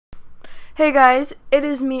Hey guys, it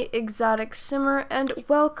is me, Exotic Simmer, and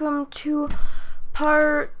welcome to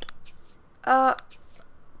part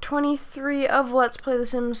 23 of Let's Play The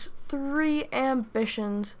Sims 3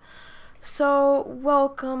 Ambitions. So,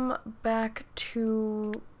 welcome back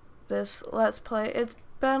to this Let's Play. It's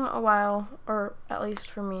been a while, or at least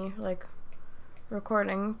for me, like,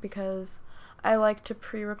 recording, because I like to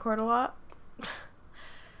pre-record a lot.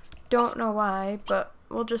 Don't know why, but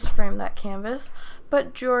we'll just frame that canvas.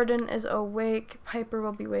 But Jordan is awake. Piper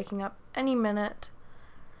will be waking up any minute.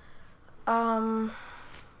 I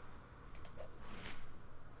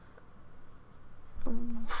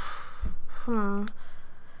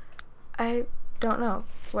don't know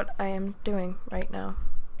what I am doing right now.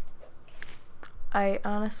 I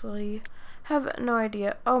honestly have no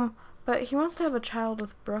idea. But he wants to have a child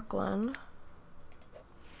with Brooklyn.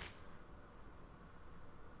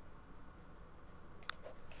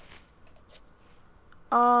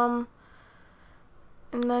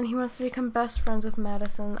 And then he wants to become best friends with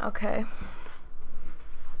Madison. Okay.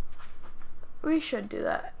 We should do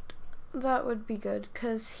that. That would be good,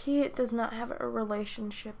 because he does not have a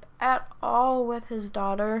relationship at all with his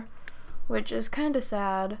daughter, which is kind of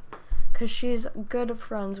sad, because she's good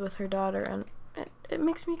friends with her daughter, and it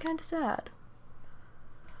makes me kind of sad.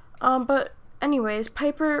 But anyways,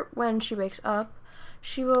 Piper, when she wakes up,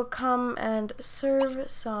 she will come and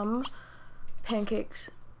serve some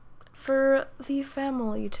pancakes for the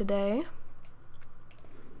family today.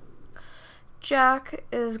 Jack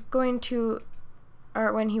is going to,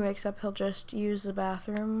 or when he wakes up, he'll just use the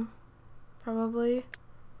bathroom, probably.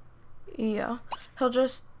 Yeah, he'll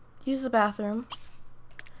just use the bathroom.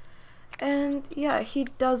 And yeah, he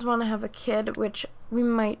does want to have a kid, which we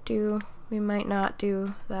might do, we might not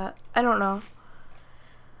do that. I don't know.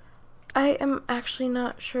 I am actually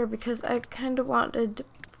not sure, because I kind of wanted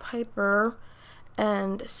Piper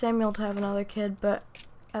and Samuel to have another kid, but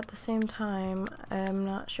at the same time, I'm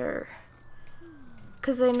not sure.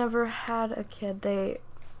 Because they never had a kid.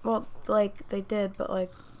 Well, like, they did, but,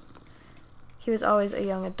 like, he was always a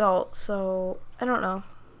young adult, so I don't know.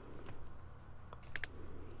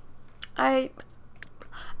 I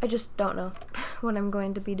just don't know what I'm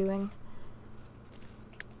going to be doing.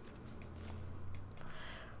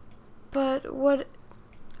 But what...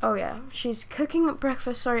 Oh yeah, she's cooking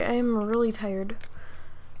breakfast. Sorry, I am really tired.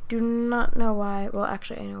 Do not know why. Well,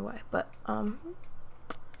 actually, I know why, but,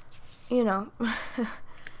 you know.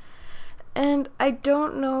 And I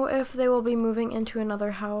don't know if they will be moving into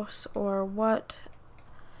another house or what.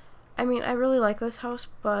 I mean, I really like this house,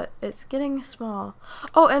 but it's getting small.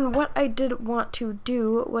 Oh, and what I did want to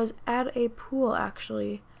do was add a pool,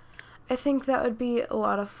 actually. I think that would be a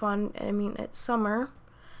lot of fun. I mean, it's summer,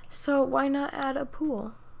 so why not add a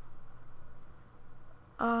pool?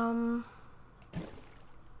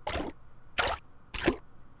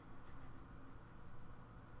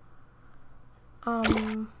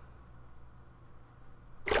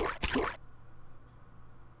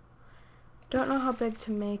 Don't know how big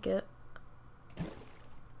to make it.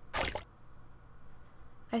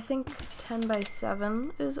 I think 10 by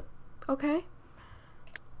 7 is okay.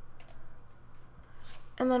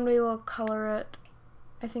 And then we will color it.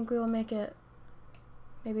 I think we will make it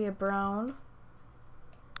maybe a brown.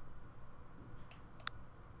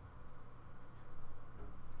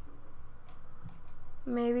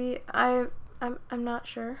 Maybe I'm not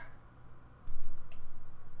sure.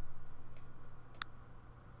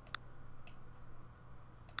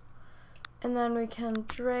 And then we can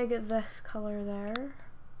drag this color there.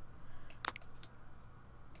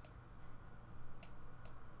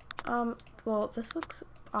 Well, this looks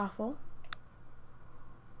awful.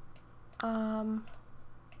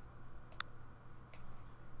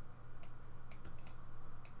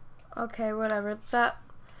 Okay, whatever. That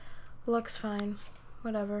looks fine.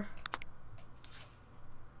 Whatever.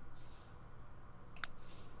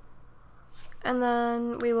 And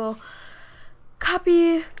then we will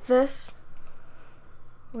copy this.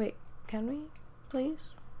 Wait, can we,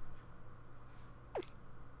 please?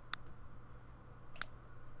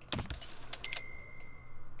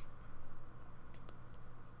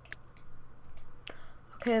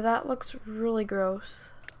 Okay, that looks really gross.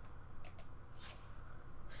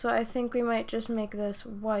 So I think we might just make this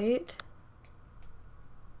white.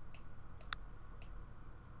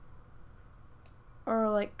 Or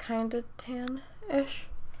like kind of tan-ish.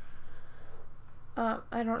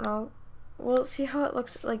 I don't know. We'll see how it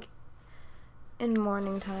looks like in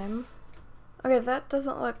morning time. Okay, that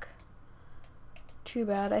doesn't look too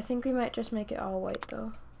bad. I think we might just make it all white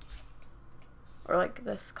though. Or like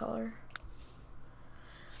this color.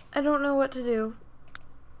 I don't know what to do.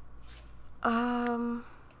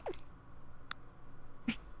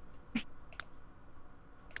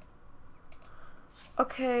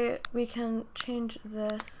 Okay, we can change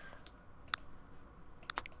this.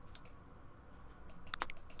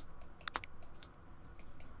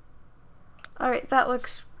 Alright, that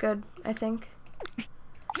looks good, I think.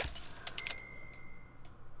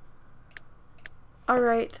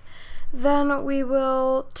 Alright, then we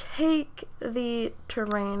will take the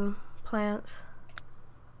terrain plants.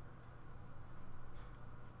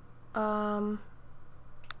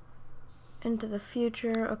 Into the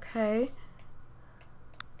future, okay.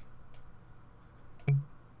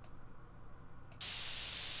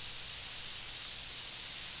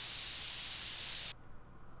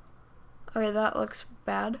 Okay, that looks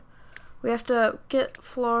bad. We have to get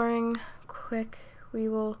flooring quick. We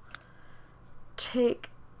will take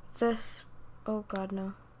this. Oh god,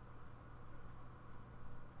 no.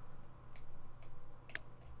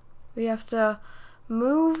 We have to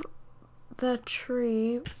move the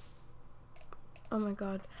tree. Oh my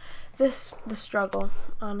god. The struggle,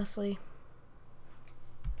 honestly.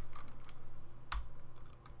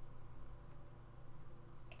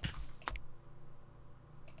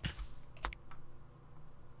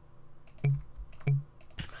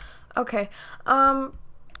 Okay,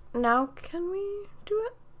 now can we do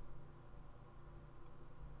it?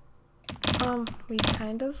 We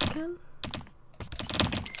kind of can.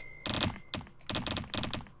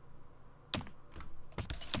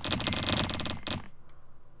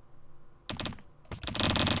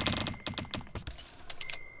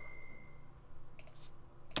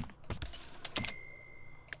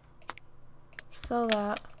 So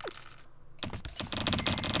that.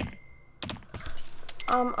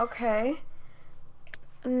 Okay.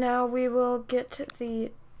 Now we will get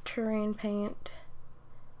the terrain paint.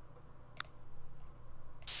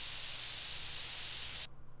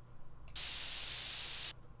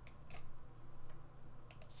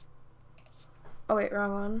 Oh wait,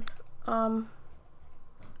 wrong one.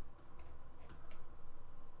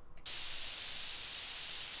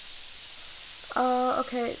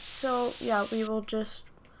 Okay, so yeah, we will just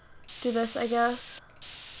do this, I guess.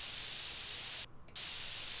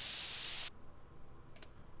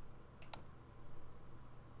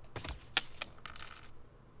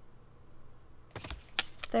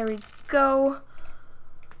 There we go.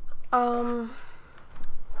 Okie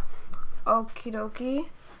dokie.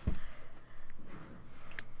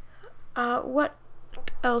 What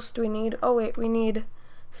else do we need? Oh wait, we need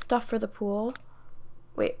stuff for the pool.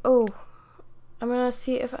 Wait, oh. I'm gonna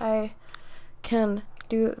see if I can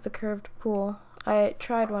do the curved pool. I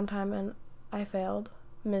tried one time and I failed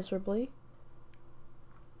miserably.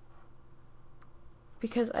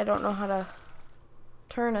 Because I don't know how to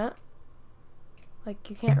turn it. Like,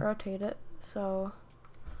 you can't rotate it, so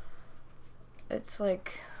it's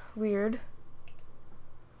like weird.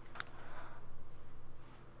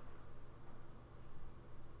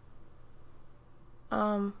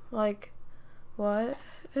 Like, what?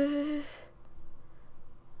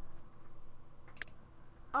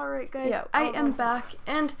 Alright guys, yeah, I am back,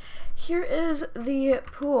 and here is the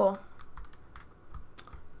pool.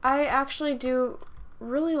 I actually do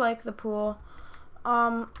really like the pool.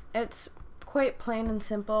 It's quite plain and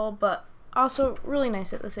simple, but also really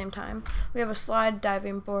nice at the same time. We have a slide,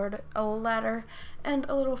 diving board, a ladder, and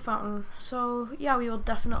a little fountain. So yeah, we will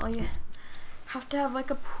definitely have to have like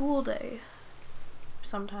a pool day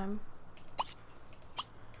sometime.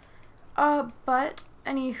 But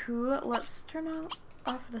anywho, let's turn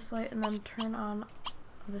off this light and then turn on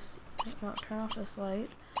this. No, turn off this light.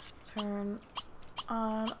 Turn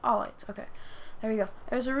on all lights. Okay, there we go.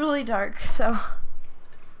 It was really dark, so.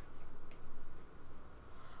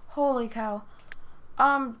 Holy cow.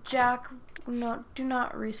 Jack, no, do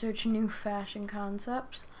not research new fashion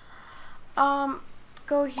concepts.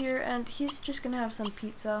 Go here, and he's just gonna have some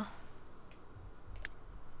pizza.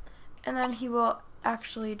 And then he will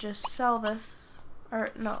actually just sell this, or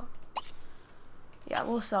no. Yeah,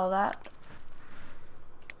 we'll sell that.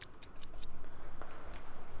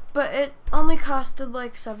 But it only costed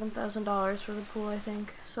like $7,000 for the pool, I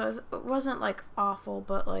think. So it wasn't like awful,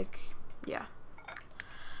 but like, yeah.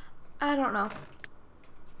 I don't know.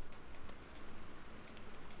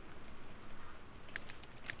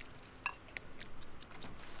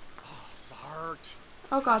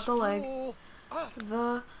 Oh god, the leg.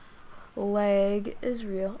 The leg is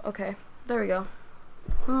real. Okay, there we go.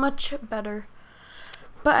 Much better.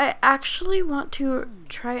 But I actually want to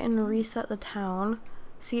try and reset the town.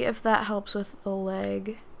 See if that helps with the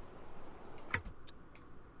leg.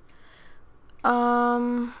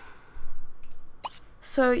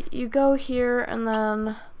 So you go here and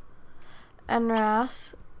then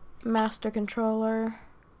NRAS, master controller.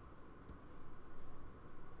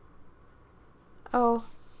 Oh.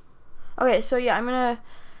 Okay, so yeah, I'm gonna,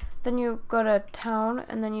 then you go to town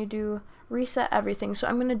and then you do reset everything. So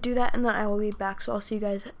I'm gonna do that and then I will be back. So I'll see you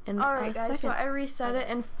guys in a second. Guys, so I reset it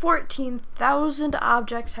and 14,000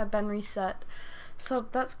 objects have been reset. So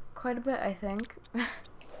that's quite a bit, I think.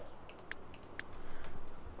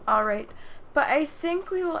 Alright, but I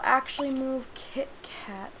think we will actually move Kit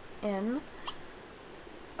Kat in.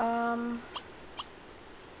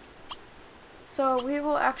 So we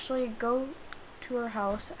will actually go to her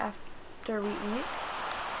house after we eat.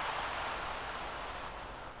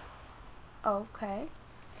 Okay.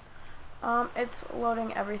 It's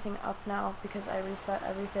loading everything up now because I reset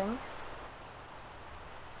everything.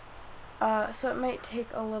 So it might take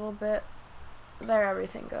a little bit. There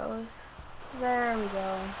everything goes. There we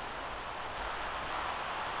go.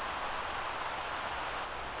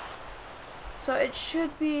 So it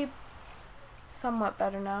should be somewhat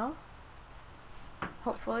better now.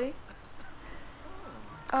 Hopefully.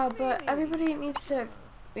 But everybody needs to,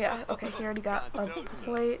 yeah, okay, he already got a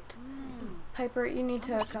plate. Piper, you need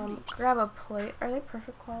to come grab a plate. Are they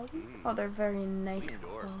perfect quality? Oh, they're very nice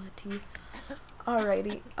quality.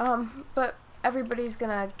 Alrighty. But everybody's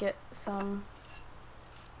gonna get some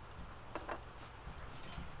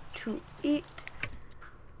to eat.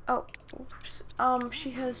 Oh, oops.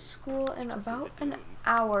 She has school in about an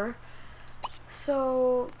hour.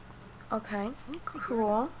 So, okay,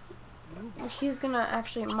 cool. He's gonna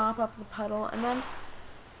actually mop up the puddle and then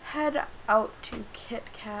head out to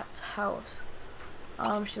Kit Kat's house.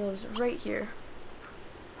 She lives right here.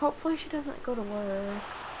 Hopefully she doesn't go to work.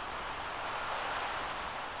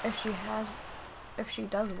 If she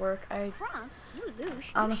does work, I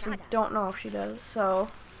honestly don't know if she does, so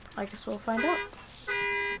I guess we'll find out.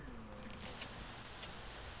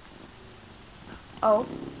 Oh,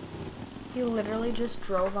 he literally just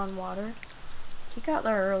drove on water. He got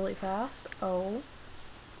there really fast. Oh.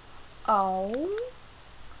 Oh.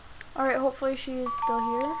 Alright, hopefully she's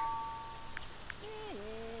still here.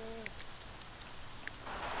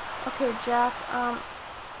 Okay, Jack,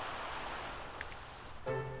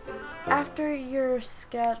 after your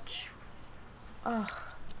sketch, oh,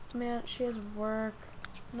 man, she has work.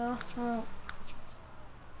 No.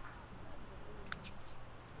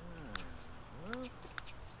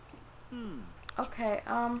 Okay,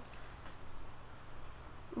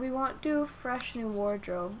 we won't do fresh new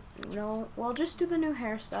wardrobe. No, we'll just do the new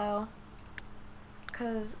hairstyle.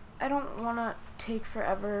 Cause I don't wanna take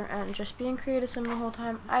forever and just be in Create a Sim the whole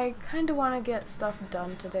time. I kinda wanna get stuff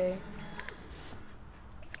done today.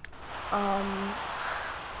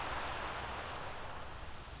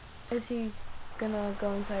 Is he gonna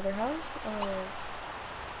go inside her house or?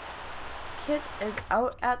 Kit is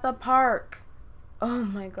out at the park. Oh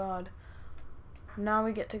my god. Now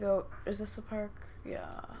we get to go. Is this a park?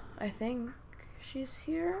 Yeah, I think she's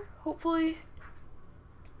here. Hopefully.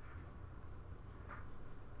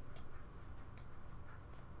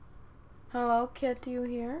 Hello, Kit, do you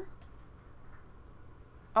hear?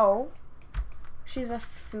 Oh, she's a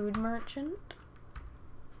food merchant.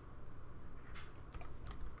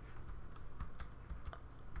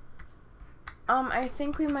 I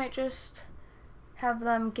think we might just have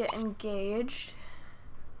them get engaged.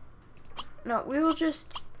 No, we will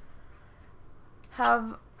just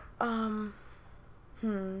have, come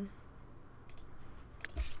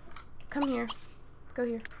here, go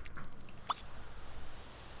here.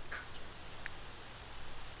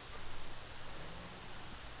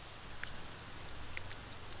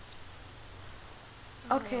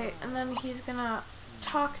 Okay, and then he's gonna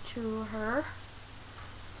talk to her.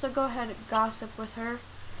 So go ahead and gossip with her.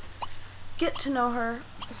 Get to know her.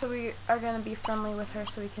 So we are gonna be friendly with her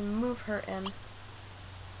so we can move her in.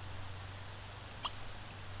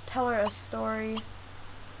 Tell her a story.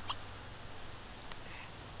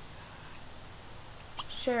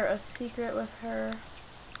 Share a secret with her.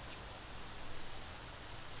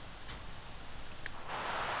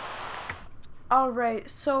 Alright,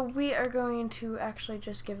 so we are going to actually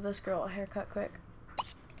just give this girl a haircut quick.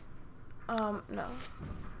 No.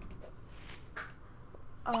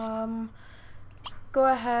 Go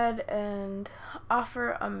ahead and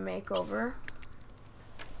offer a makeover.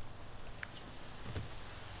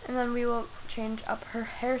 And then we will change up her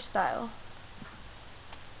hairstyle.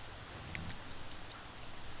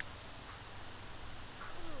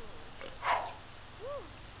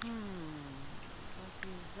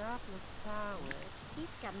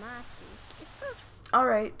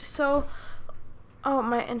 Alright, so, oh,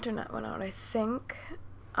 my internet went out, I think.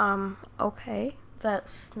 Okay,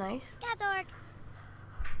 that's nice.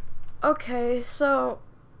 Okay, so,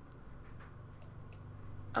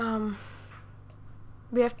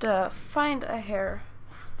 We have to find a hair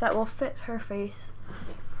that will fit her face.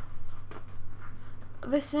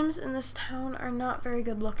 The Sims in this town are not very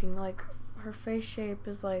good looking. Like, her face shape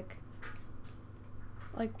is like,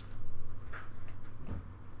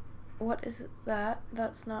 what is that?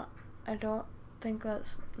 That's not, I don't think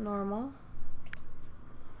that's normal.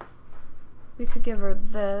 We could give her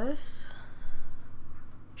this.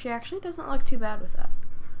 She actually doesn't look too bad with that.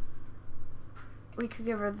 We could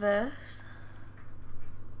give her this.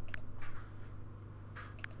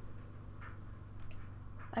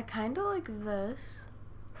 I kind of like this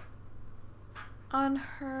on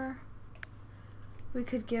her. We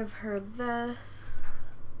could give her this.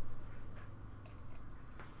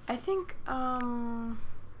 I think,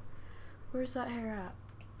 where's that hair at?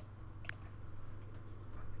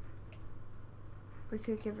 We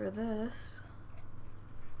could give her this.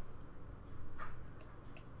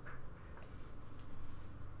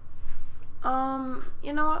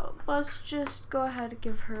 You know what? Let's just go ahead and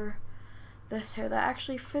give her this hair that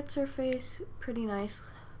actually fits her face pretty nice.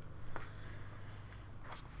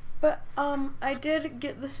 But I did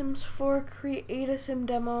get the Sims 4 Create a Sim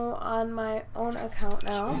demo on my own account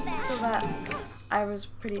now, so that I was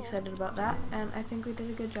pretty excited about that, and I think we did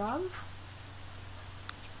a good job.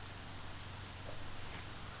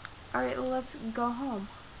 Alright, let's go home.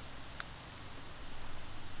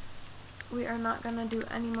 We are not gonna do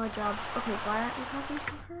any more jobs. Okay, why aren't you talking to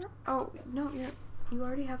her? Oh, no, you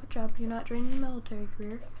already have a job. You're not joining the military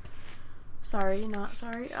career. Sorry, not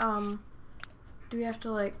sorry. Do we have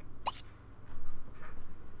to, like,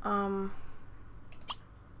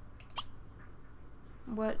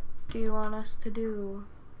 what do you want us to do?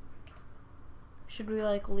 Should we,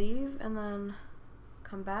 like, leave and then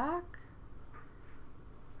come back?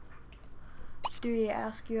 Do we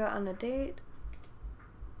ask you out on a date?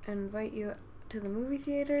 Invite you to the movie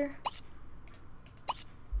theater?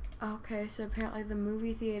 Okay, so apparently the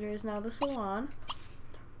movie theater is now the salon.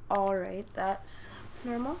 Alright, that's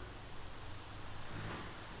normal.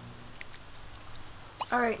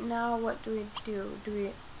 Alright, now what do we do? Do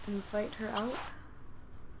we invite her out?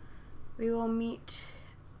 We will meet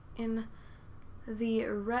in the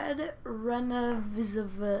Red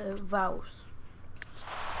Renaissance.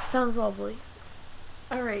 Sounds lovely.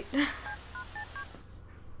 Alright.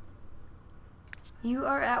 You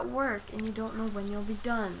are at work and you don't know when you'll be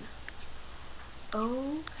done.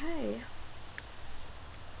 Okay.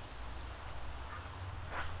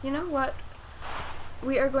 You know what?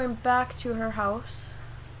 We are going back to her house.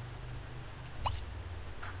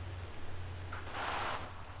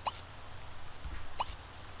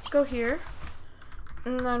 Go here.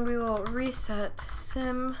 And then we will reset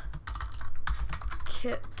Sim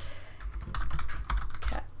Kit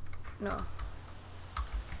Cat. No.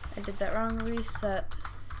 I did that wrong. Reset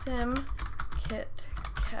Sim Kit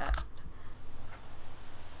Cat.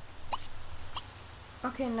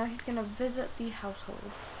 Okay, now he's gonna visit the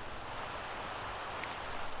household.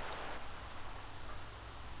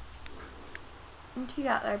 And he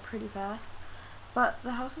got there pretty fast. But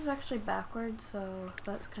the house is actually backwards, so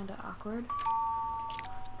that's kinda awkward.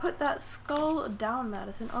 Put that skull down,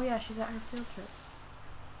 Madison. Oh yeah, she's at her field trip.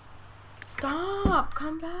 Stop!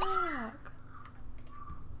 Come back!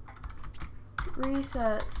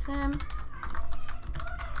 Reset Sim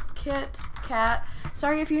Kit Cat.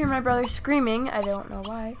 Sorry if you hear my brother screaming. I don't know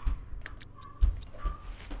why.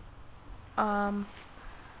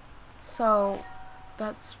 So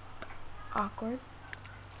that's awkward.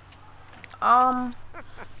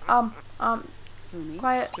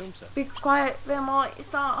 Quiet. Be quiet, family.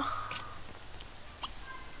 Stop.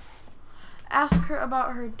 Ask her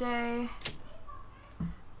about her day.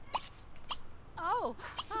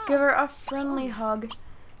 Give her a friendly hug.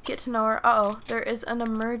 Get to know her. Uh-oh, there is an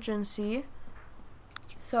emergency.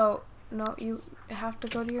 So, no, you have to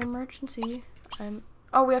go to your emergency.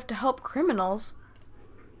 Oh, we have to help criminals.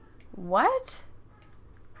 What?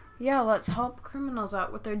 Yeah, let's help criminals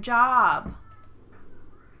out with their job.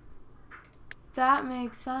 That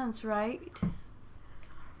makes sense, right?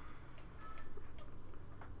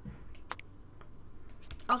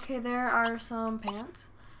 Okay, there are some pants.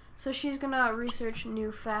 So she's gonna research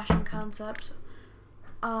new fashion concepts.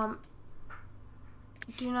 Do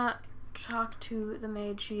not talk to the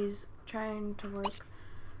maid. She's trying to work.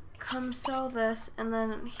 Come sell this, and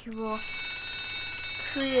then he will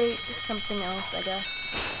create something else, I guess.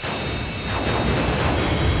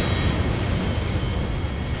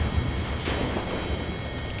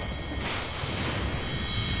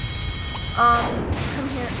 Come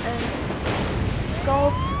here and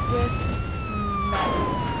sculpt with metal,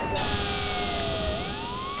 I guess.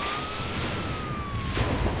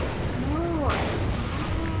 No, stop.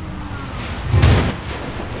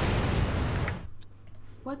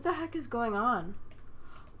 What the heck is going on?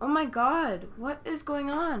 Oh my god, what is going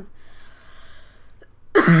on?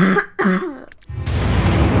 Is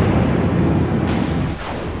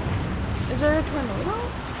there a tornado?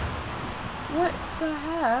 What the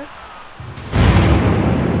heck?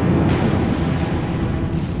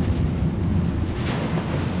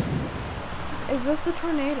 Is this a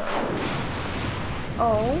tornado?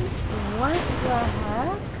 Oh, what the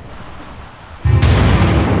heck?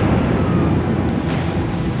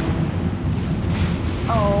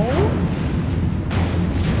 Oh.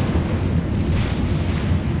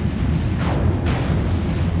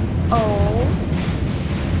 Oh.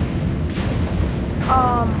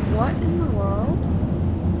 What in the world?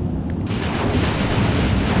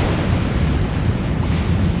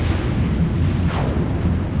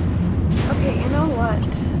 Okay, you know what?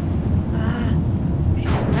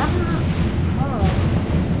 She's never home.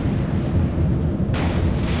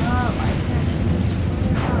 I can't just put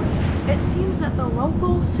her down. It seems that the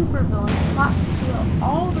local supervillain's plot to steal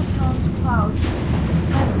all the town's clouds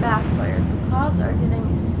has backfired. The clouds are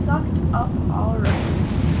getting sucked up already.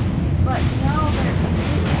 But now they're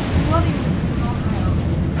completely flooding the criminal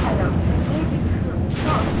hideout. They may be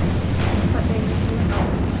crooks, but they need to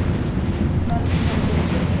help. Madison has a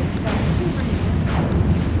picture. She's got a souvenir,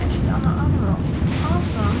 and she's on the honor roll.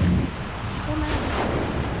 Awesome. Go Madison.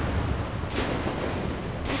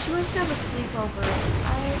 And she wants to have a sleepover.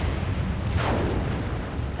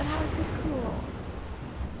 That would be cool.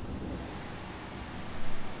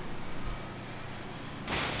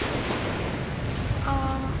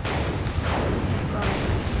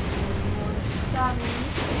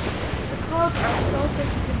 The clouds are so thick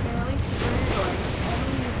you can barely see where you're going. If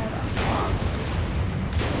only you had a fog.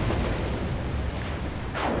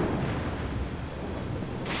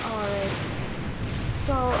 Alright.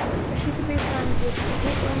 So, she could be friends with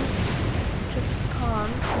Caitlin Chacon,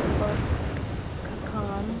 or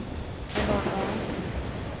Chacon, I don't know.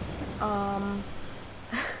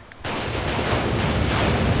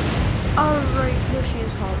 Alright, so she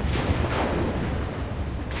is home.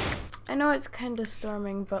 I know it's kind of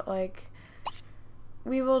storming, but like,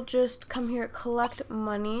 we will just come here, collect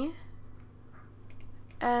money,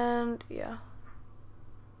 and yeah.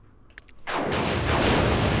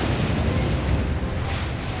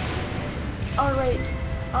 Alright,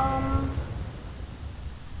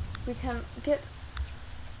 we can get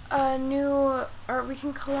a new, or we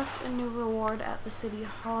can collect a new reward at the city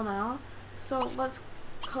hall now. So let's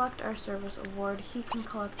collect our service award. He can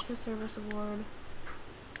collect his service award.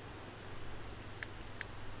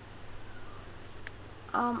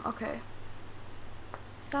 Okay.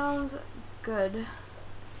 Sounds good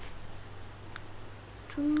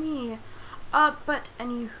to me. But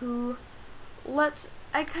anywho,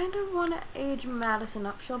 I kind of want to age Madison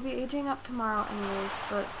up. She'll be aging up tomorrow anyways,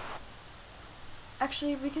 but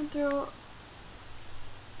actually we can throw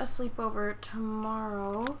a sleepover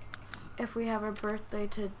tomorrow if we have her birthday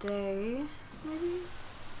today, maybe?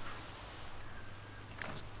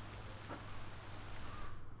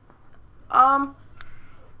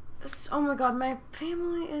 Oh my god, my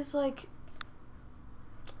family is like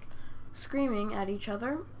screaming at each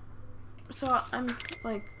other. So I'm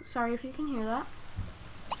like, sorry if you can hear that.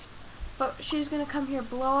 But she's gonna come here,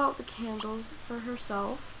 blow out the candles for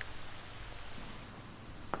herself.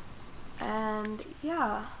 And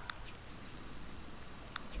yeah.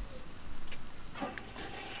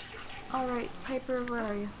 Alright, Piper, where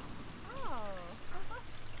are you?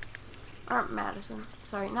 Or Madison.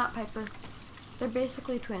 Sorry, not Piper. They're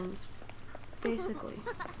basically twins. Basically.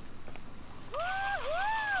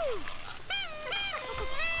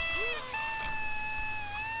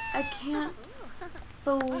 I can't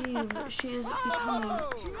believe she is becoming...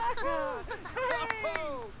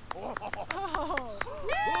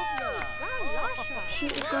 She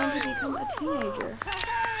is going to become a teenager.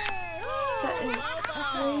 That is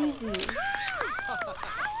crazy.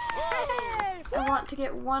 I want to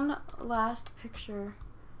get one last picture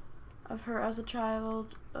of her as a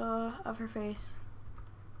child, of her face.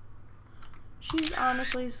 She's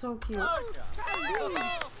honestly so cute.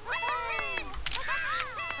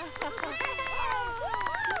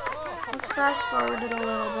 Let's fast forward it a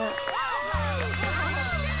little bit.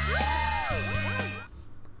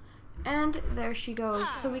 And there she goes.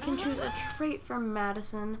 So we can choose a trait from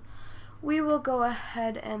Madison. We will go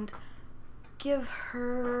ahead and give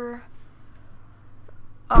her...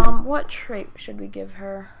 what trait should we give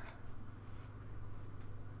her?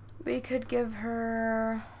 We could give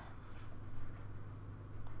her...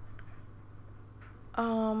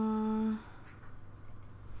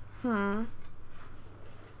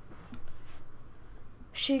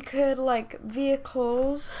 She could like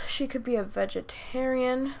vehicles. She could be a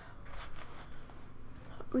vegetarian.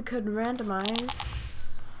 We could randomize.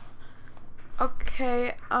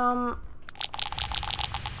 Okay, oh,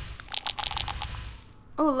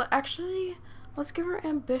 actually, let's give her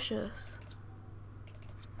ambitious.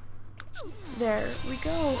 There we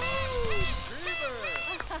go.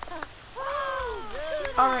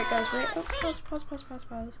 Alright guys, wait. Oh,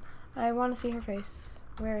 pause. I want to see her face.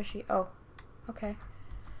 Where is she? Oh, okay.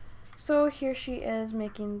 So here she is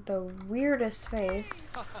making the weirdest face.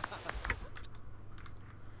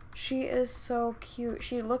 She is so cute.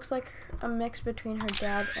 She looks like a mix between her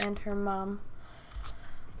dad and her mom.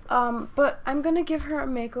 But I'm gonna give her a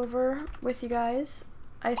makeover with you guys.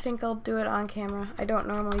 I think I'll do it on camera. I don't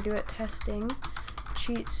normally do it testing.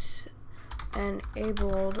 Cheats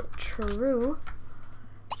enabled true.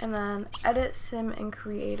 And then edit sim and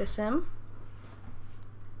create a sim.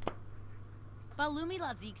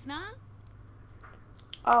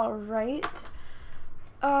 Alright.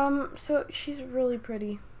 So she's really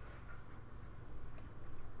pretty.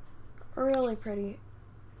 Really pretty.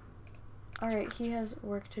 Alright, he has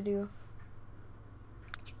work to do.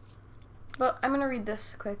 But I'm gonna read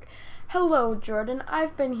this quick. Hello, Jordan.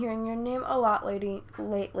 I've been hearing your name a lot lately.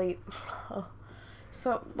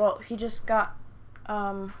 So, well, he just got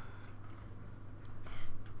a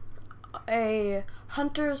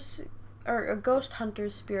ghost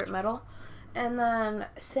hunter's spirit medal, and then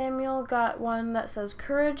Samuel got one that says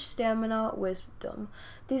courage, stamina, wisdom.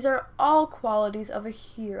 These are all qualities of a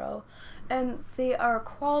hero, and they are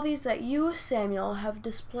qualities that you, Samuel, have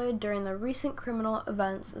displayed during the recent criminal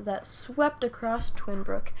events that swept across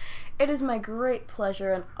Twinbrook. It is my great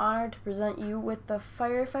pleasure and honor to present you with the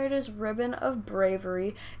Firefighter's Ribbon of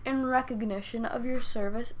Bravery in recognition of your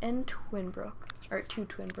service in Twinbrook, or to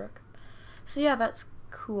Twinbrook. So yeah, that's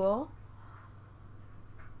cool.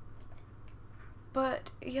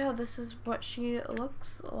 But yeah, this is what she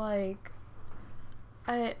looks like.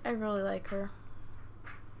 I really like her.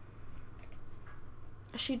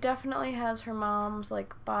 She definitely has her mom's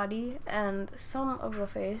like body and some of the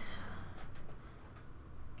face.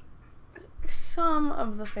 Some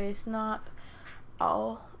of the face, not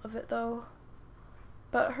all of it though.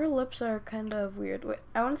 But her lips are kind of weird. Wait,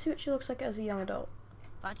 I want to see what she looks like as a young adult.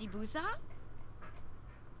 Batibusa?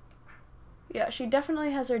 Yeah, she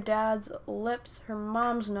definitely has her dad's lips, her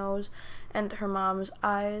mom's nose, and her mom's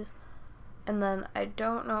eyes. And then I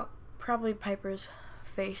don't know, probably Piper's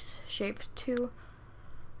face shape too.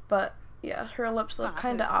 But yeah, her lips look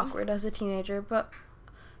kind of awkward as a teenager, but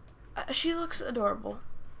she looks adorable.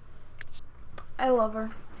 I love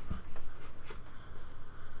her.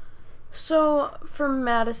 So for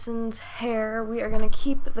Madison's hair, we are going to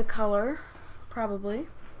keep the color, probably.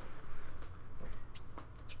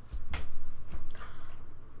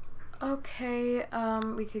 Okay,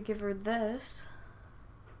 we could give her this.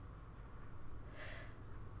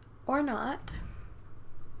 Or not.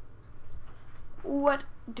 What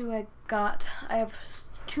do I got? I have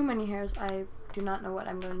too many hairs. I do not know what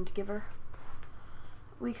I'm going to give her.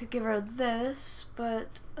 We could give her this,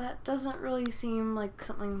 but that doesn't really seem like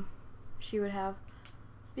something she would have.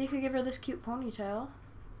 We could give her this cute ponytail.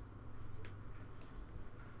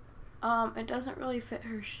 It doesn't really fit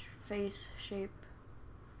her face shape.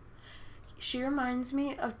 She reminds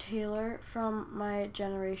me of Taylor from my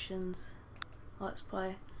Generations Let's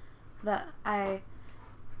Play that I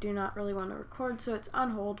do not really want to record, so it's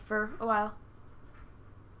on hold for a while.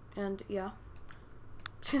 And yeah.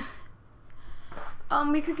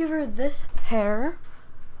 We could give her this hair.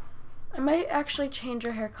 I might actually change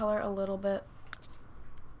her hair color a little bit.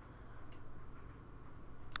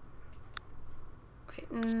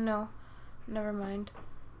 Wait, no. Never mind.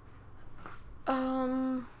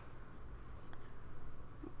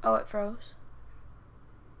 Oh, it froze.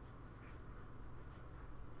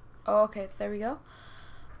 Oh, okay, there we go.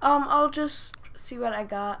 I'll just see what I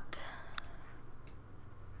got.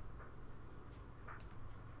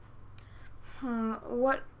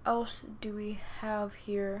 What else do we have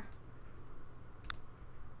here?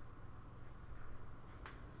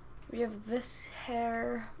 We have this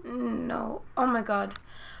hair. No. Oh my god.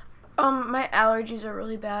 My allergies are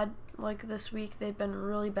really bad. Like this week, they've been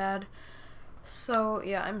really bad. So,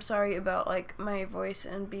 yeah, I'm sorry about, like, my voice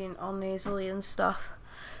and being all nasally and stuff.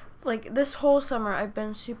 Like, this whole summer, I've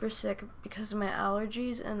been super sick because of my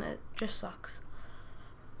allergies, and it just sucks.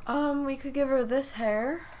 We could give her this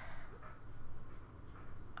hair.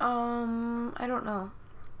 I don't know.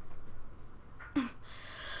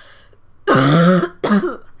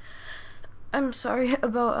 I'm sorry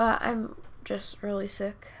about that. I'm just really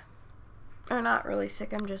sick. Or not really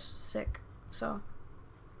sick, I'm just sick. So,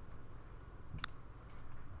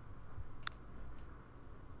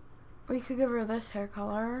 We could give her this hair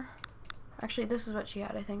color. Actually, this is what she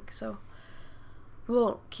had, I think, so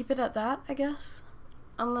we'll keep it at that, I guess.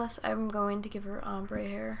 Unless I'm going to give her ombre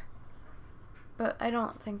hair. But I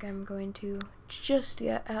don't think I'm going to just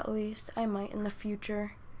yet, at least. I might in the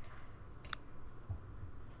future.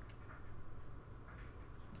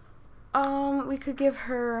 We could give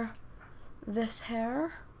her this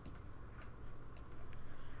hair.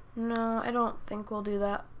 No, I don't think we'll do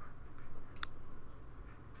that.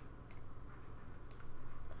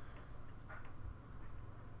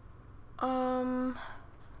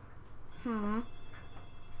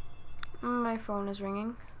 My phone is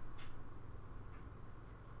ringing.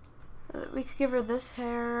 We could give her this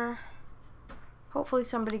hair. Hopefully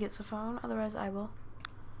somebody gets a phone, otherwise I will.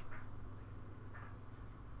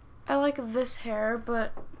 I like this hair,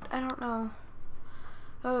 but I don't know.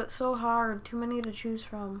 Oh, it's so hard. Too many to choose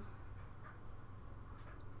from.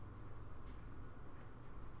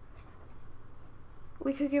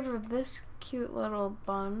 We could give her this cute little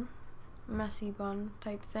bun. Messy bun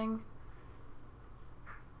type thing.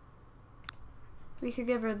 We could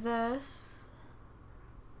give her this.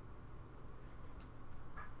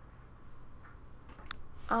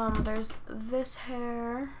 There's this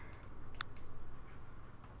hair.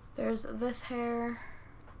 There's this hair.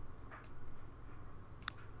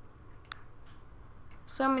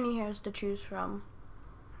 So many hairs to choose from.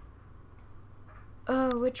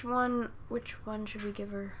 Oh, which one should we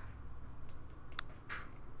give her?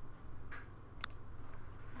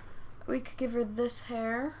 We could give her this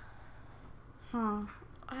hair.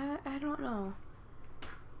 I don't know.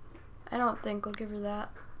 I don't think we'll give her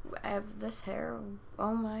that. I have this hair.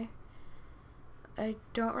 Oh my. I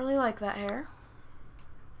don't really like that hair.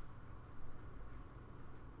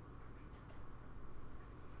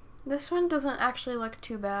 This one doesn't actually look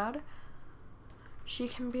too bad. She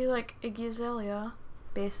can be like Iggy Azalea,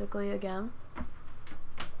 basically, again.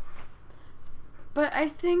 But I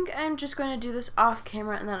think I'm just going to do this off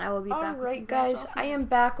camera and then I will be back with you guys. Alright guys, I am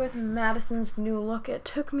back with Madison's new look. It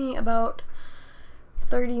took me about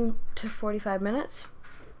 30 to 45 minutes.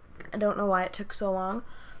 I don't know why it took so long.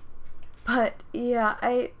 But yeah,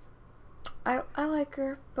 I like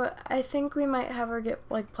her, but I think we might have her get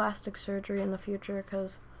like plastic surgery in the future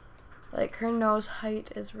because like her nose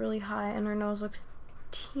height is really high and her nose looks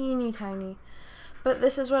teeny tiny. But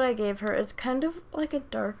this is what I gave her. It's kind of like a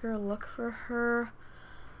darker look for her.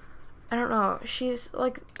 I don't know. She's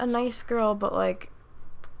like a nice girl, but like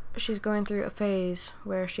she's going through a phase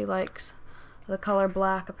where she likes the color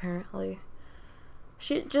black apparently.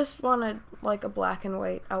 She just wanted like a black and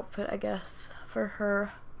white outfit, I guess, for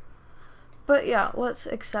her. But yeah, let's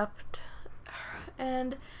accept her.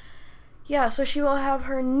 And yeah, so she will have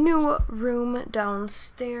her new room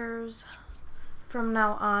downstairs from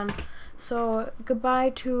now on. So goodbye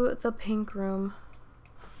to the pink room.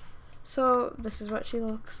 So this is what she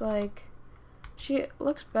looks like. She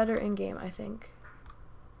looks better in game, I think.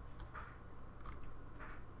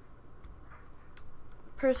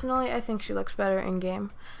 Personally, I think she looks better in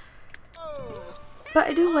game. But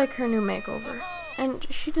I do like her new makeover. And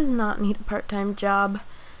she does not need a part-time job.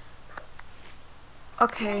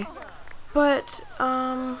 Okay. But,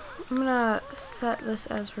 I'm gonna set this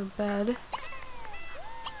as her bed.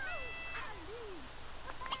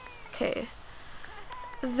 Okay.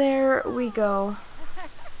 There we go.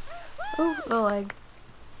 Oh, the leg.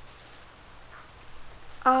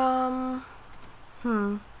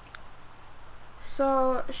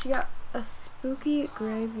 So, she got a spooky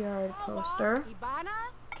graveyard poster.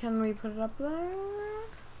 Can we put it up there?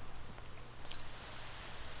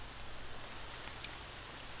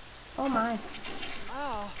 Oh my.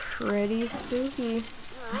 Pretty spooky.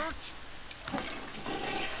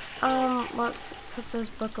 Let's put this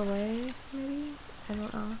book away, maybe? I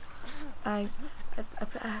don't know.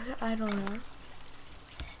 I don't know.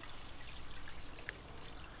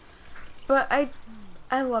 But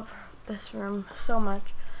I love this room so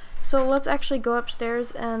much. So let's actually go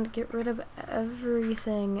upstairs and get rid of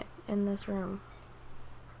everything in this room.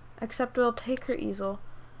 Except we'll take her easel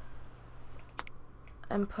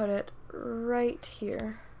and put it right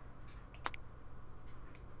here.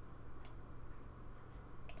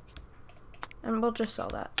 And we'll just sell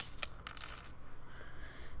that.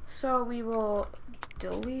 So we will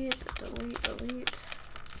delete, delete, delete,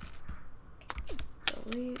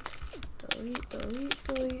 delete, delete, delete,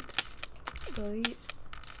 delete, delete,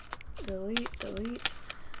 delete, delete.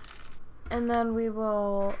 And then we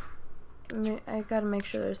will, I gotta make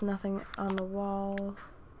sure there's nothing on the wall.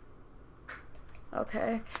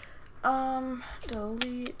 Okay.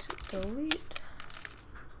 Delete, delete.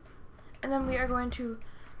 And then we are going to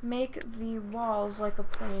make the walls like a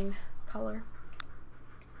plain color.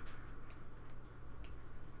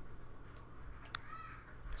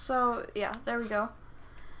 So yeah, there we go.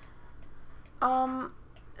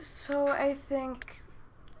 So I think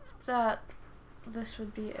that this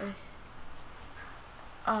would be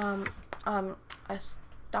a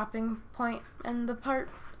stopping point in the part.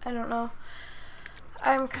 I don't know.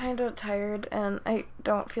 I'm kind of tired and I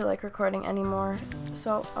don't feel like recording anymore.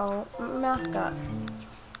 So, oh, mascot.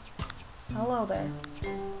 Hello there.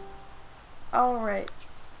 Alright.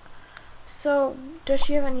 So, does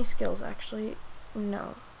she have any skills actually?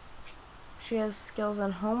 No. She has skills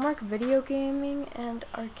in homework, video gaming, and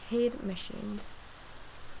arcade machines.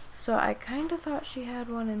 So I kind of thought she had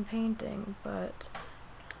one in painting, but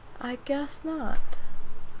I guess not.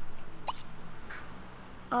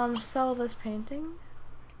 Sell this painting,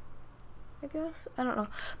 I guess? I don't know.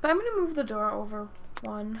 But I'm gonna move the door over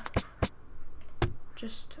one.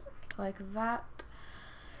 Just like that.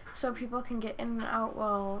 So people can get in and out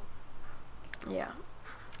while, yeah.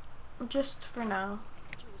 Just for now.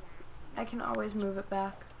 I can always move it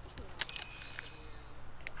back.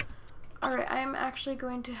 Alright, I'm actually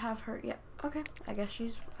going to have her, yeah, okay. I guess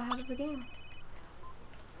she's ahead of the game.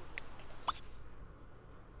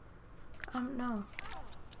 No.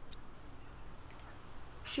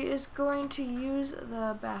 She is going to use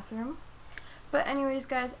the bathroom. But anyways,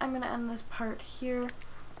 guys, I'm going to end this part here.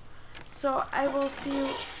 So I will see you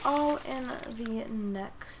all in the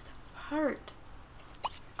next part.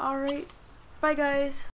 Alright, bye guys.